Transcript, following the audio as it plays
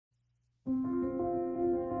I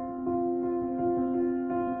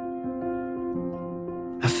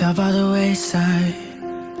fell by the wayside,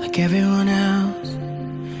 like everyone else.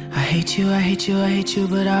 I hate you, I hate you, I hate you,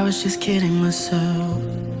 but I was just kidding myself.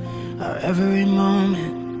 Every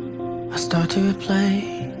moment I start to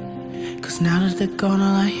replay, 'cause now that they're gone,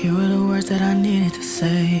 all I hear are the words that I needed to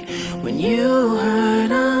say. When you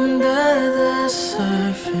hurt under the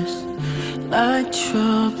surface, like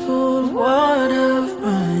troubled water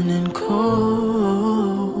running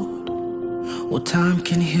cold. Well, time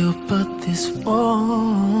can heal, but this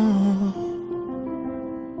won't.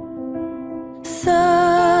 So,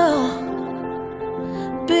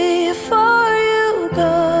 before you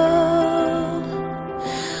go,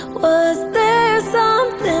 was there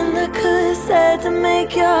something I could have said to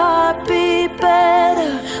make your heart beat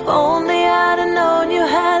better? Only I'd have known you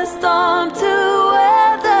had a storm to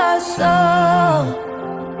weather. So,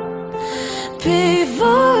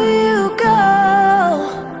 before you go,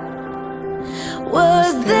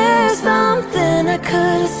 was there something I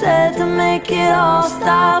could have said to make it all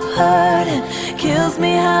stop hurting? Kills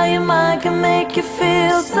me how your mind can make you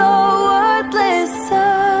feel so worthless. So,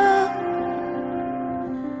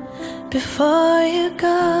 before you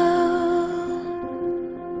go,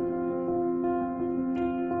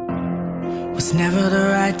 was never the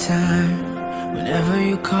right time, whenever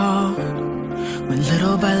you called. Went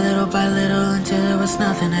little by little by little until there was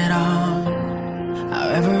nothing at all. How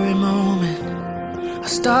every moment I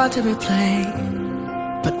start to replay,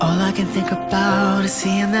 but all I can think about is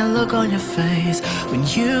seeing that look on your face. When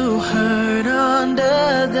you hurt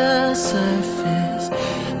under the surface,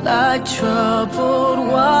 like troubled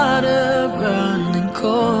water running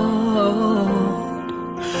cold.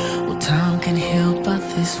 Well, time can heal, but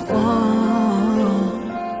this won't.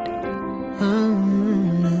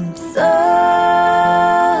 So,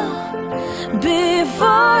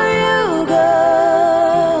 before you go,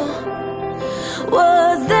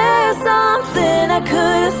 was there something I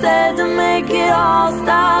could have said to make it all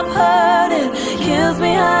stop hurting? Kills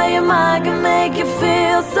me how your mind can make you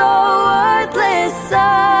feel so worthless. So,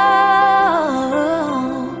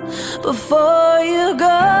 before you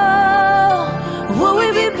go, would we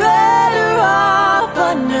be better off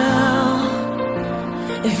by now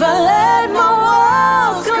if I let my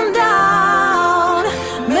walls come down?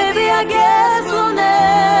 Maybe I guess we'll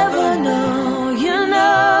never know. You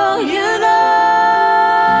know, you know.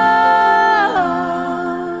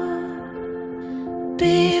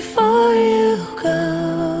 Before you go,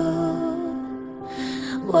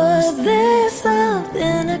 was there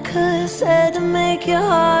something I could have said to make your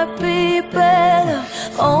heart beat better?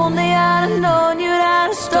 Only I'd have known you'd had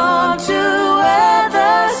a storm to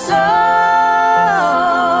weather. So,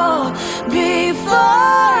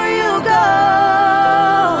 before you go,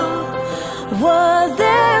 was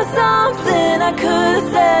there something I could have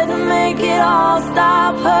said to make it all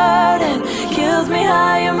stop hurting? Kills me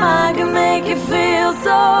how your mind can make you feel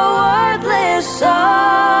so worthless. So,